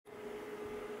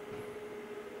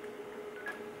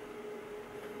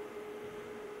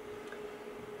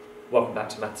Welcome back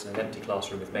to Maths in an Empty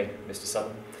Classroom with me, Mr.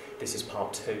 Sutton. This is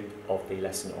part 2 of the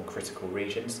lesson on critical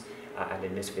regions, and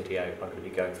in this video I'm going to be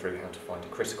going through how to find a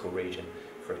critical region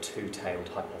for a two-tailed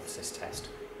hypothesis test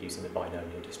using the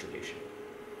binomial distribution.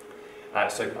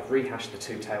 So I've rehashed the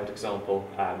two-tailed example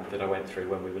that I went through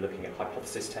when we were looking at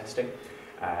hypothesis testing.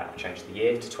 I've changed the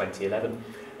year to 2011,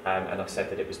 and I said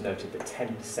that it was noted that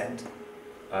 10%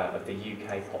 of the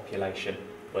UK population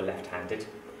were left-handed.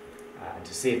 And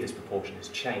to see if this proportion has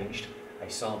changed, a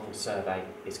sample survey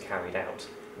is carried out.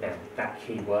 Now, that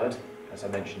key word, as I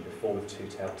mentioned before with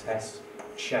two-tailed tests,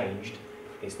 changed,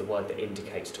 is the word that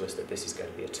indicates to us that this is going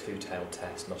to be a two-tailed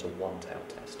test, not a one-tailed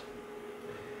test.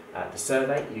 The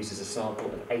survey uses a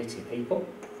sample of 80 people,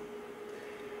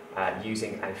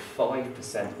 using a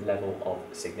 5% level of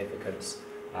significance,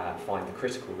 find the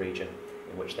critical region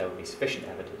in which there will be sufficient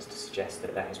evidence to suggest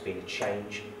that there has been a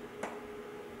change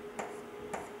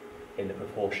in the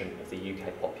proportion of the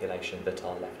UK population that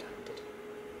are left-handed.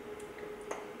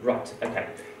 Right, okay,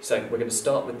 so we're going to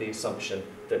start with the assumption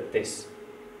that this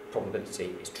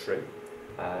probability is true.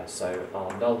 So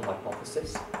our null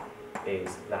hypothesis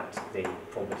is that the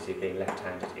probability of being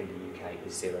left-handed in the UK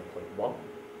is 0.1.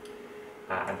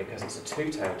 And because it's a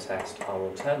two-tailed test, our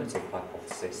alternative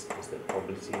hypothesis is that the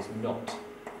probability is not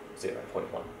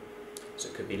 0.1. So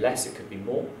it could be less, it could be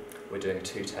more. We're doing a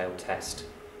two-tailed test,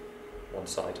 one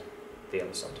side, the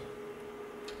other side.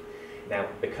 Now,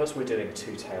 because we're doing a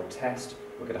two-tailed test,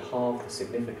 we're going to halve the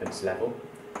significance level,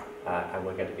 and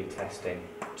we're going to be testing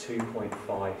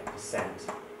 2.5%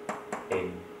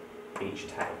 in each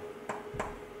tail.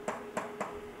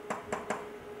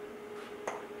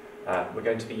 We're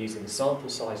going to be using the sample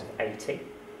size of 80,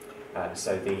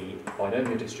 so the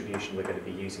binomial distribution we're going to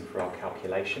be using for our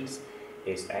calculations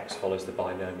is x follows the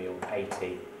binomial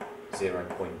 80,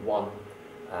 0.1,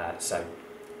 so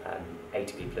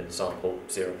 80 people in the sample,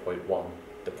 0.1,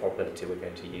 the probability we're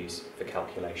going to use for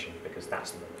calculation, because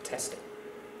that's the one we're testing.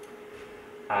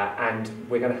 And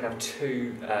we're going to have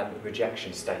two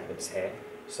rejection statements here.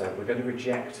 So we're going to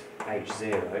reject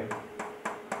H0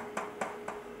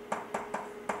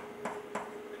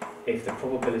 if the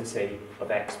probability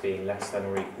of x being less than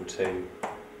or equal to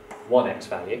one x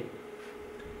value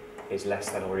is less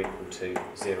than or equal to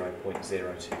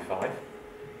 0.025.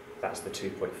 That's the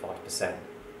 2.5%.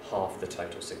 Half the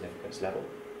total significance level,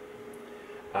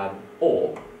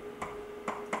 or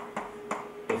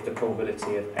if the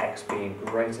probability of x being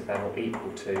greater than or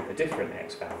equal to a different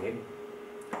x value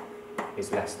is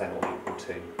less than or equal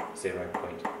to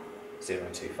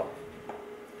 0.025.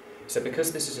 So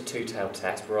because this is a two-tailed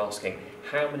test, we're asking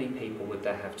how many people would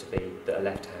there have to be that are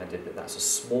left-handed that that's a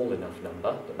small enough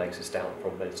number that makes us doubt the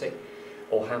probability,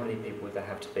 or how many people would there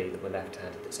have to be that were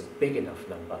left-handed that's a big enough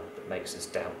number that makes us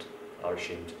doubt our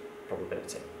assumed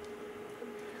probability.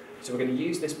 So we're going to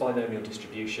use this binomial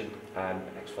distribution,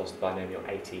 x follows the binomial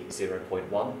 80,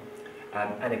 0.1,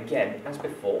 and again, as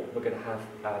before, we're going to have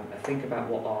a think about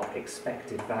what our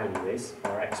expected value is,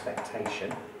 our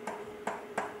expectation,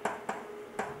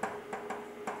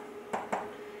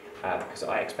 because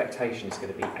our expectation is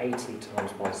going to be 80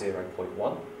 times by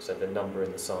 0.1, so the number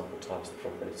in the sample times the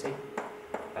probability,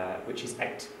 which is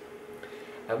 8.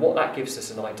 And what that gives us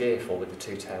an idea for with the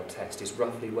two-tailed test is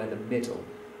roughly where the middle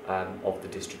of the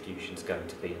distribution is going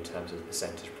to be in terms of the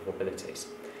percentage probabilities.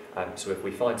 So if we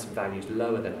find some values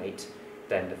lower than 8,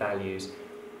 then the values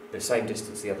the same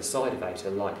distance the other side of 8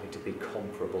 are likely to be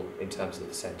comparable in terms of the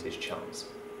percentage chance.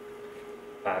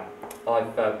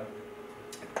 I've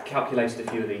calculated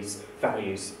a few of these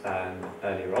values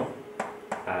earlier on,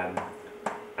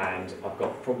 and I've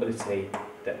got the probability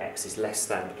that x is less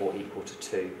than or equal to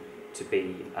 2 to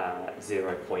be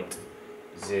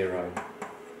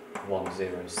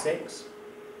 0.0106.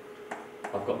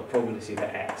 I've got the probability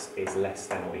that x is less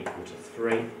than or equal to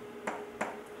 3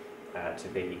 to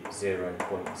be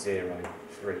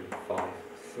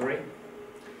 0.0353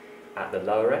 at the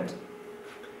lower end.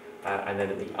 And then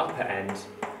at the upper end,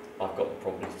 I've got the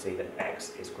probability that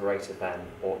x is greater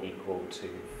than or equal to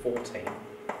 14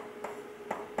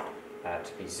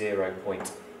 to be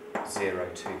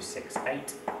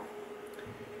 0.0268.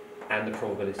 And the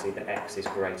probability that x is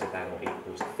greater than or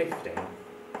equal to 15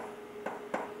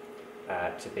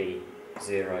 to be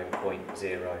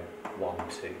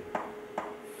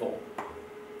 0.0124.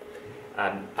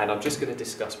 And I'm just going to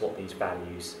discuss what these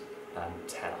values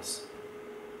tell us.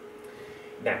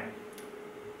 Now,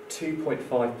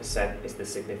 2.5% is the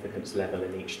significance level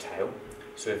in each tail.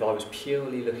 So if I was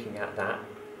purely looking at that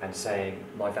and saying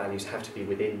my values have to be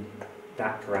within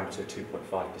that parameter of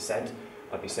 2.5%,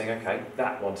 I'd be saying, okay,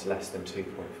 that one's less than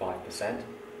 2.5%,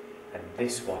 and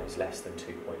this one is less than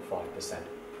 2.5%.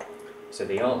 So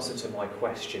the answer to my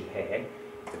question here,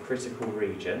 the critical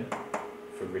region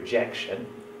for rejection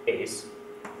is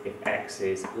if x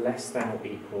is less than or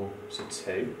equal to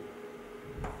 2,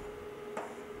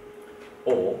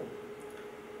 or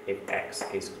if x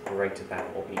is greater than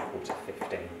or equal to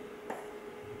 15.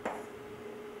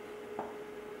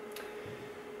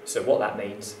 So what that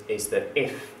means is that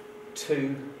if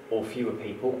 2 or fewer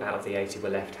people out of the 80 were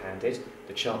left-handed,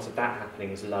 the chance of that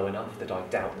happening is low enough that I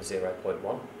doubt the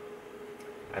 0.1,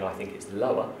 and I think it's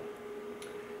lower.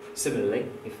 Similarly,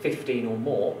 if 15 or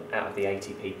more out of the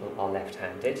 80 people are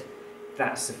left-handed,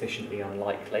 that's sufficiently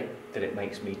unlikely that it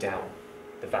makes me doubt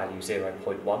the value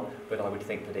 0.1, but I would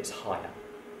think that it's higher.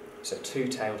 So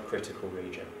two-tailed critical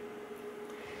region.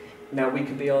 Now we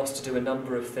can be asked to do a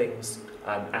number of things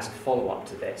as a follow-up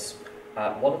to this.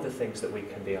 One of the things that we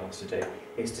can be asked to do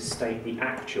is to state the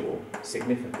actual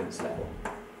significance level.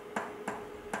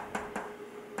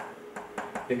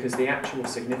 Because the actual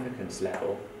significance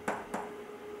level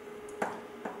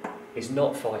is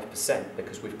not 5%,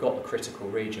 because we've got the critical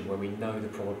region where we know the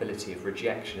probability of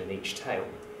rejection in each tail.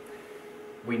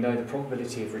 We know the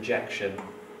probability of rejection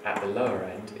at the lower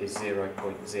end is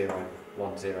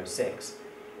 0.0106,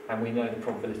 and we know the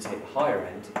probability at the higher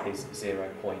end is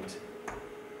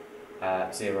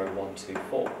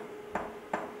 0.0124.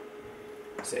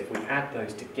 So if we add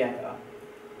those together,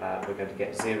 we're going to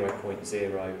get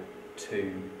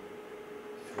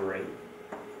 0.023.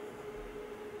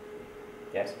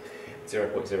 Yes,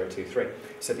 0.023.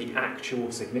 So the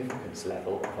actual significance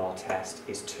level of our test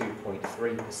is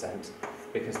 2.3%,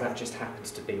 because that just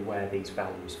happens to be where these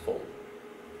values fall.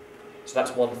 So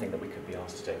that's one thing that we could be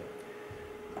asked to do.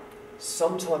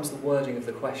 Sometimes the wording of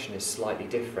the question is slightly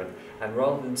different, and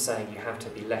rather than saying you have to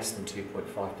be less than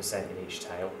 2.5% in each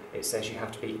tail, it says you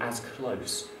have to be as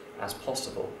close as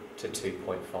possible to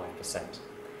 2.5%.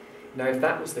 Now if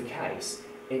that was the case,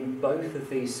 in both of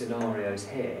these scenarios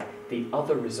here, the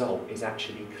other result is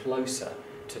actually closer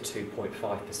to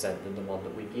 2.5% than the one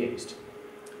that we've used.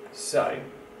 So,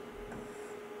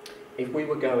 if we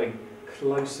were going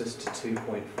closest to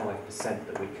 2.5%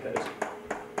 that we could,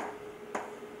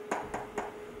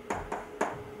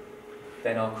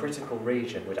 then our critical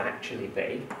region would actually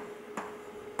be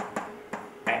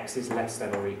x is less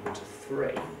than or equal to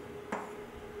 3,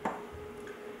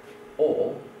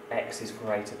 or x is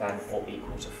greater than or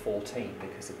equal to 14,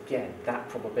 because again, that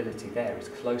probability there is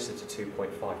closer to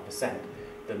 2.5%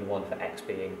 than the one for x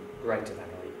being greater than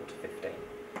or equal to 15.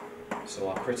 So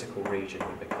our critical region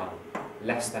would become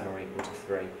less than or equal to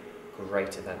 3,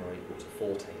 greater than or equal to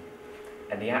 14.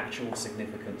 And the actual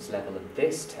significance level of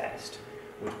this test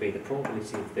would be the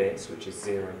probability of this, which is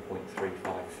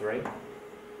 0.353,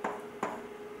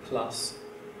 plus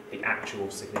the actual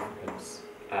significance,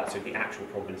 so the actual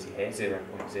probability here,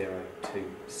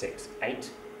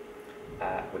 0.0268,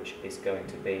 which is going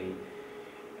to be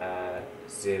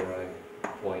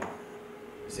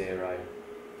 0.0,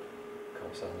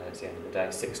 it's the end of the day,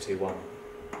 621.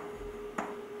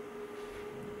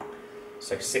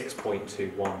 So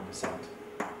 6.21%.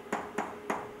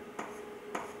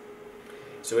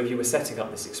 So if you were setting up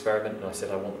this experiment and I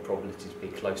said I want the probability to be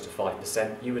close to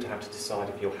 5%, you would have to decide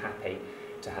if you're happy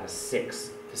to have a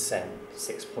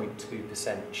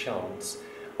 6.2% chance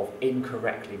of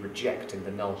incorrectly rejecting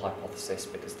the null hypothesis,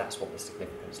 because that's what the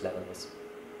significance level is.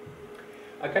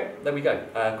 Okay, there we go.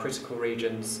 Critical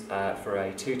regions for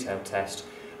a two-tailed test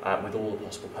with all the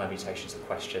possible permutations of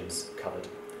questions covered.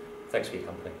 Thanks for your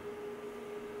company.